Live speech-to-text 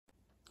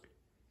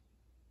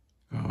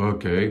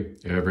Okay,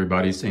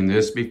 everybody's seen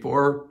this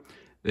before.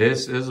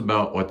 This is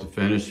about what the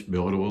finished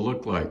build will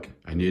look like.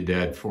 I need to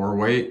add 4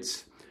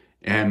 weights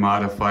and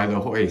modify the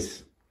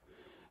hoist.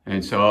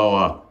 And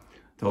so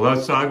the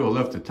left side will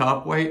lift the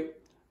top weight,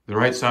 the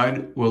right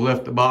side will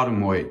lift the bottom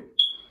weight.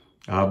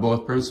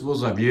 Both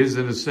principles I've used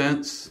in a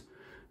sense,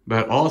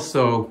 but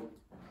also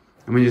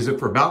I'm going to use it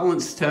for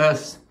balance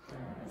tests,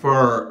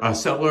 for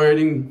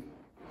accelerating,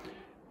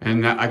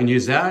 and I can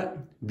use that,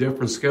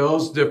 different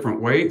scales,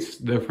 different weights,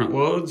 different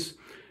loads,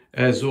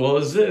 as well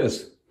as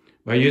this.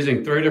 By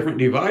using 3 different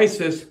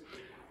devices,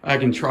 I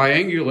can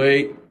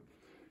triangulate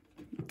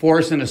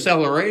force and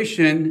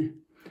acceleration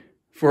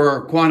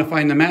for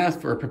quantifying the mass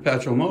for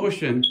perpetual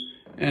motion,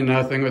 and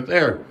nothing with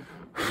there.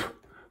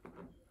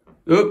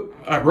 Oop,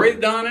 I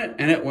breathed on it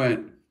and it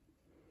went.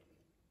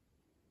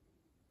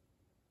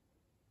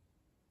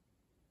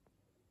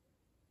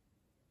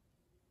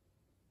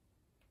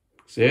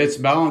 See, its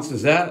balance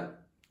is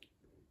that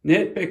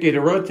nitpicky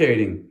to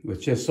rotating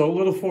with just so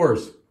little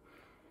force.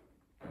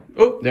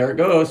 Oh, there it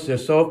goes,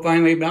 just so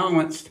finely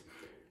balanced,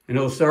 and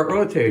it'll start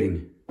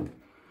rotating.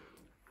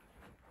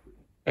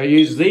 I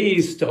use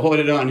these to hold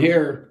it on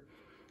here,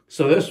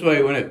 so this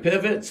way when it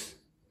pivots,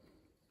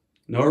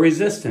 no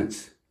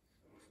resistance.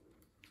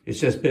 It's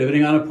just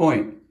pivoting on a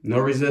point, no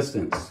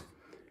resistance.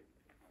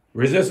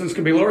 Resistance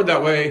can be lowered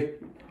that way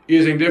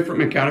using different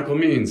mechanical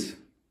means.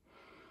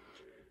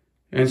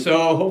 And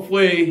so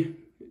hopefully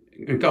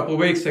in a couple of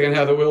weeks I can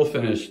have the wheel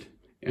finished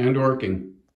and working.